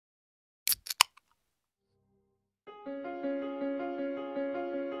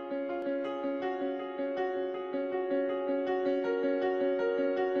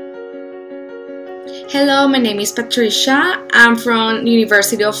Hello, my name is Patricia. I'm from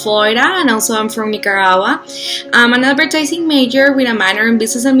University of Florida and also I'm from Nicaragua. I'm an advertising major with a minor in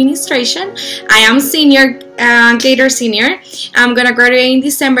business administration. I am senior, Gator senior. I'm gonna graduate in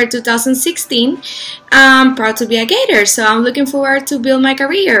December 2016. I'm proud to be a Gator, so I'm looking forward to build my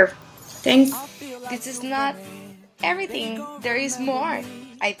career. Thanks. This is not everything. There is more,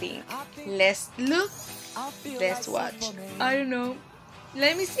 I think. Let's look. Let's watch. I don't know.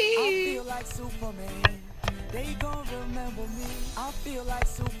 Let me see. They gon' remember me. I feel like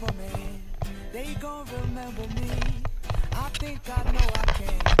Superman. They gon' remember me. I think I know I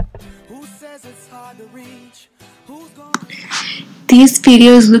can. Who says it's hard to reach? Who's gonna... This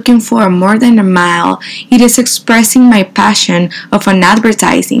video is looking for more than a mile. It is expressing my passion of an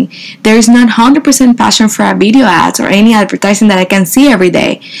advertising. There is not 100% passion for a video ads or any advertising that I can see every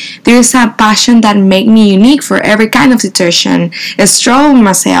day. There is a passion that makes me unique for every kind of situation. Struggle with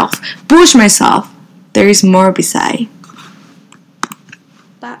myself, push myself. There is more beside.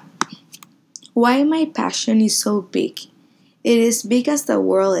 But why my passion is so big? It is big as the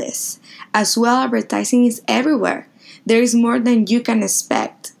world is. As well, advertising is everywhere. There is more than you can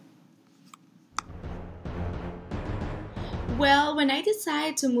expect. Well, when I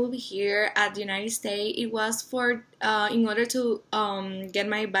decided to move here at the United States, it was for in order to get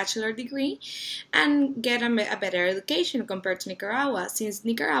my bachelor degree and get a better education compared to Nicaragua. Since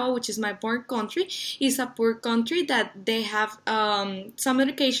Nicaragua, which is my born country, is a poor country that they have some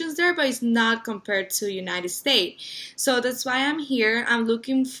educations there, but it's not compared to United States. So that's why I'm here. I'm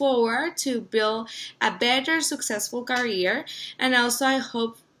looking forward to build a better, successful career, and also I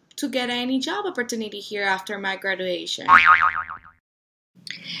hope to get any job opportunity here after my graduation.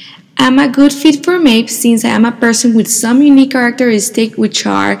 I'm a good fit for MAIP since I am a person with some unique characteristics which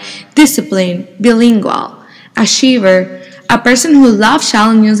are disciplined, bilingual, achiever, a person who loves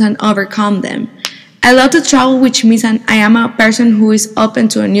challenges and overcome them. I love to travel, which means I am a person who is open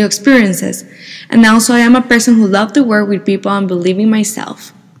to new experiences, and also I am a person who loves to work with people and believe in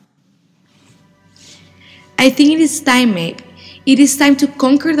myself. I think it is time, MAIP. It is time to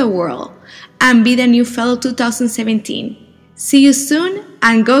conquer the world and be the new fellow 2017. See you soon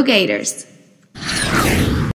and go Gators!